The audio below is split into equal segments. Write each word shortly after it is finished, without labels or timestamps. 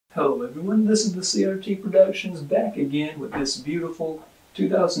Hello everyone, this is the CRT Productions back again with this beautiful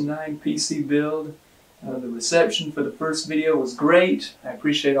 2009 PC build. The reception for the first video was great. I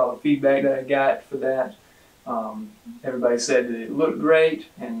appreciate all the feedback that I got for that. Everybody said that it looked great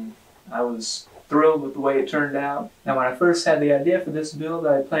and I was thrilled with the way it turned out. Now when I first had the idea for this build,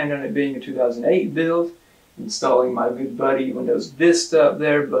 I planned on it being a 2008 build, installing my good buddy Windows Vista up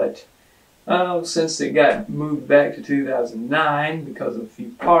there, but since it got moved back to 2009 because of a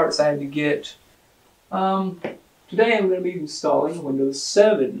few parts I had to get, today I'm going to be installing Windows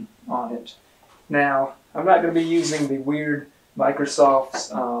 7 on it. Now, I'm not going to be using the weird Microsoft's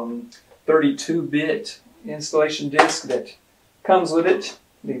 32-bit installation disk that comes with it,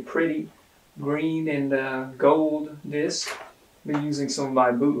 the pretty green and gold disk. I'll be using some of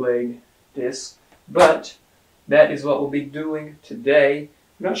my bootleg disks, but that is what we'll be doing today.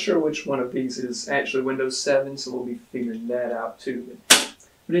 I'm not sure which one of these is actually Windows 7, so we'll be figuring that out too.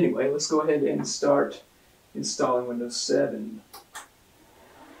 But anyway, let's go ahead and start installing Windows 7.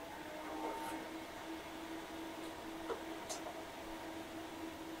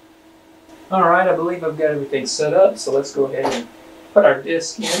 Alright, I believe I've got everything set up, so let's go ahead and put our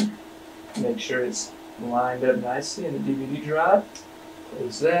disk in. Make sure it's lined up nicely in the DVD drive.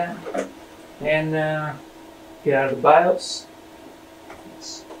 Close that. And get out of the BIOS.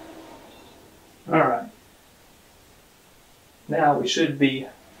 Alright. Now we should be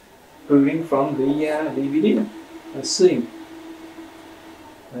booting from the DVD. Let's see.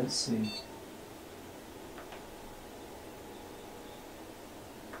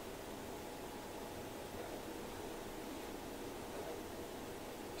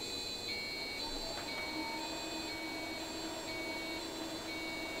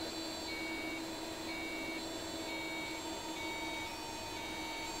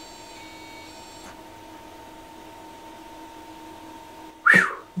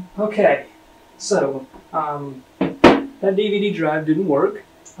 Okay, so that DVD drive didn't work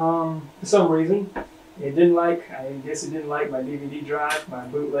for some reason. It didn't like, I guess it didn't like my DVD drive, my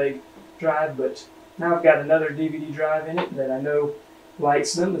bootleg drive, but now I've got another DVD drive in it that I know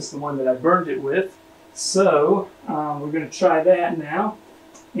likes them. It's the one that I burned it with. So we're going to try that now.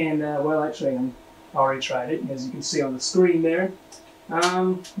 And well, actually, I already tried it, as you can see on the screen there.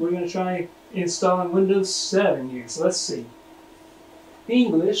 We're going to try installing Windows 7 here. So let's see.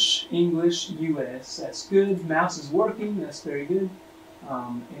 English, US, that's good. Mouse is working, that's very good.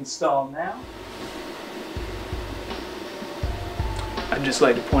 Install now. I'd just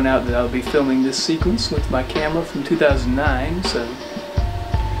like to point out that I'll be filming this sequence with my camera from 2009, so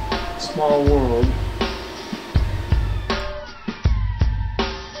small world.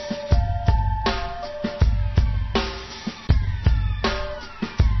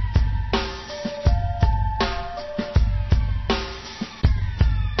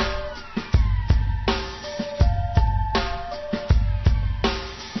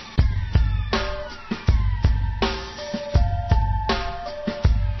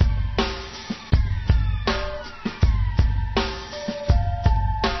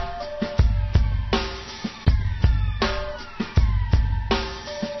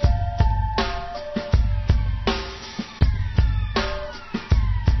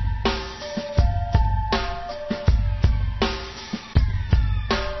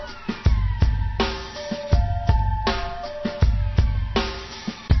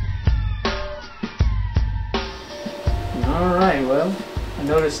 Alright, well, I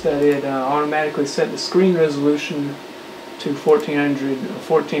noticed that it automatically set the screen resolution to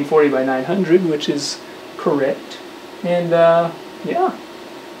 1440 by 900, which is correct. And yeah,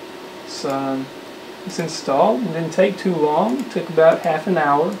 it's installed. It didn't take too long. It took about half an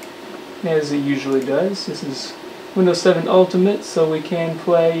hour, as it usually does. This is Windows 7 Ultimate, so we can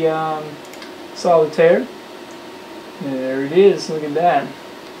play Solitaire. There it is. Look at that.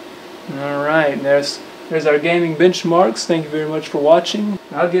 Alright, there's our gaming benchmarks. Thank you very much for watching.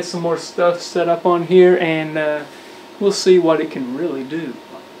 I'll get some more stuff set up on here and we'll see what it can really do.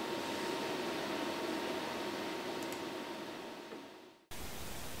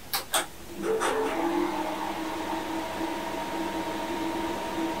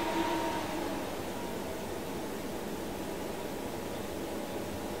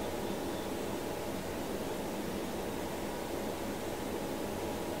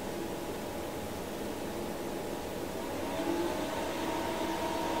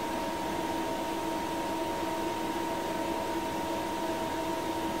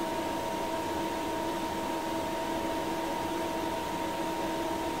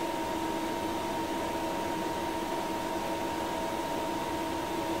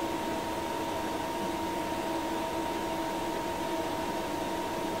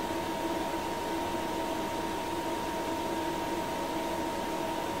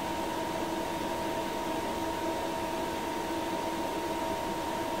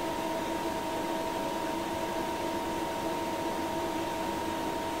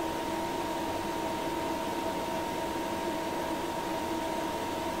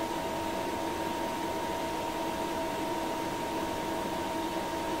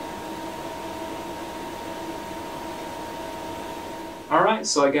 Alright,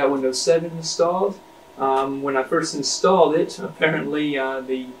 so I got Windows 7 installed. When I first installed it, apparently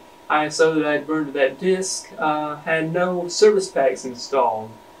the ISO that I had burned to that disk had no service packs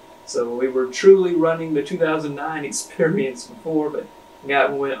installed. So we were truly running the 2009 experience before, but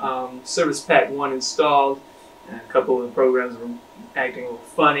got Service Pack 1 installed, and a couple of the programs were acting a little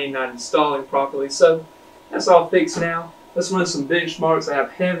funny, not installing properly. So that's all fixed now. Let's run some benchmarks. I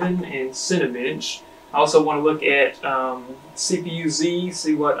have Heaven and Cinebench. I also want to look at CPU-Z,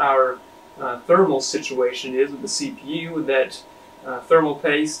 see what our thermal situation is with the CPU, with that thermal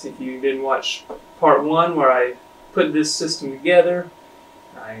paste. If you didn't watch part 1 where I put this system together,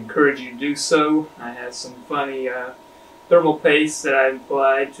 I encourage you to do so. I have some funny thermal paste that I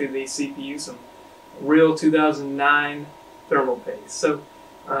applied to the CPU, some real 2009 thermal paste. So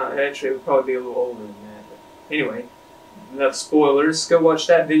actually it would probably be a little older than that. But anyway, enough spoilers. Go watch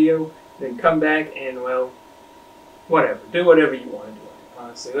that video, then come back and, well, whatever. Do whatever you want to do.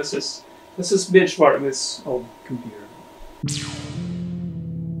 Honestly, let's just benchmark this old computer.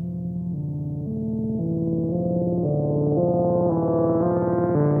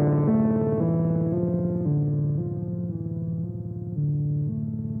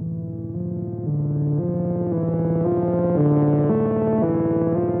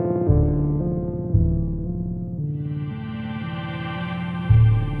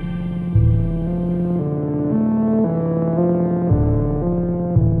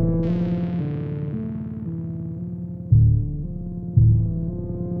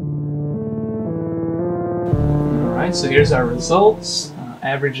 Alright, so here's our results.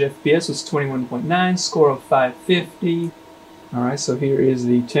 Average FPS was 21.9, score of 550. Alright, so here is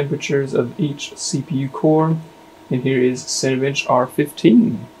the temperatures of each CPU core, and here is Cinebench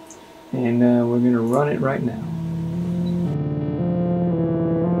R15. And we're going to run it right now.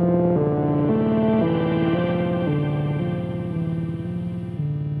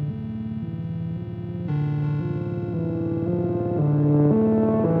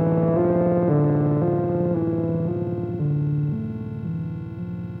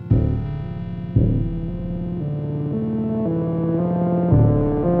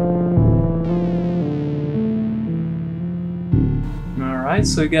 Alright,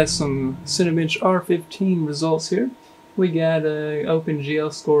 so we got some Cinebench R15 results here. We got an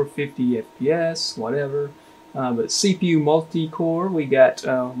OpenGL score of 50 FPS, whatever. But CPU multi-core, we got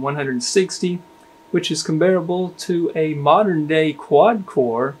 160, which is comparable to a modern-day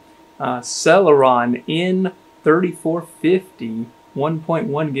quad-core Celeron N3450,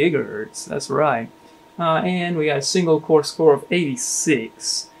 1.1 gigahertz. That's right. And we got a single-core score of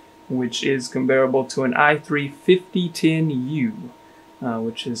 86, which is comparable to an i3 5010U.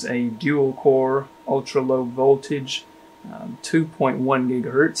 Which is a dual-core, ultra-low voltage, 2.1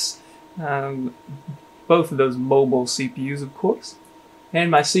 gigahertz. Both of those mobile CPUs, of course.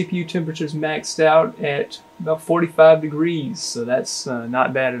 And my CPU temperature's maxed out at about 45 degrees, so that's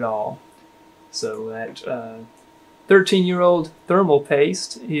not bad at all. So that 13-year-old thermal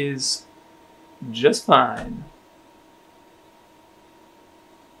paste is just fine.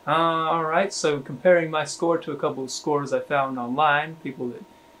 Alright, so comparing my score to a couple of scores I found online, people that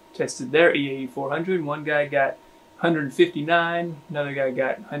tested their E8400, one guy got 159, another guy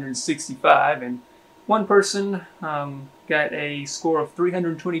got 165, and one person got a score of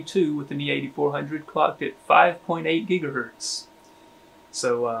 322 with an E8400 clocked at 5.8 gigahertz.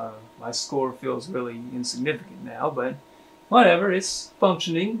 So my score feels really insignificant now, but whatever, it's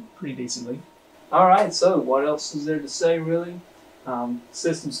functioning pretty decently. Alright, so what else is there to say really?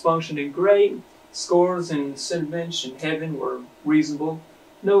 System's functioning great. Scores in Cinebench and Heaven were reasonable.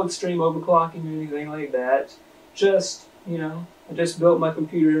 No extreme overclocking or anything like that. Just, you know, I just built my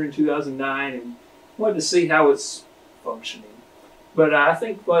computer in 2009 and wanted to see how it's functioning. But I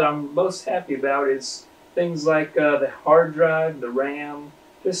think what I'm most happy about is things like the hard drive, the RAM,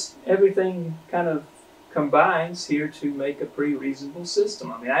 just everything kind of combines here to make a pretty reasonable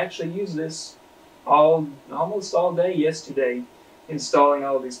system. I mean, I actually used this almost all day yesterday, installing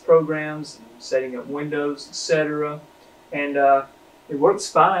all these programs, and setting up Windows, etc. And it works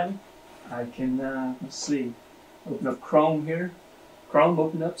fine. I can, let's see, open up Chrome here. Chrome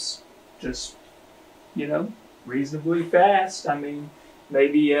open-ups just, you know, reasonably fast. I mean,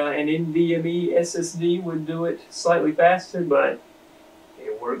 maybe an NVMe SSD would do it slightly faster, but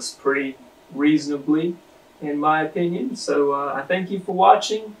it works pretty reasonably, in my opinion. So I thank you for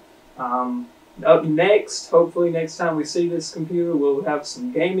watching. Up next, hopefully next time we see this computer, we'll have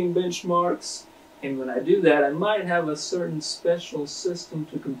some gaming benchmarks. And when I do that, I might have a certain special system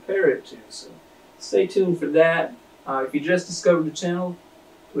to compare it to. So stay tuned for that. If you just discovered the channel,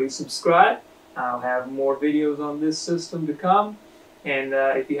 please subscribe. I'll have more videos on this system to come. And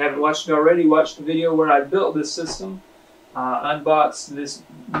if you haven't watched it already, watch the video where I built this system. Unboxed this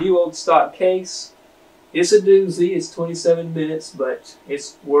new old stock case. It's a doozy. It's 27 minutes, but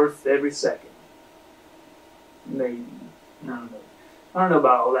it's worth every second. Maybe. I don't know. I don't know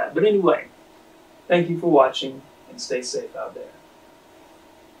about all that. But anyway, thank you for watching, and stay safe out there.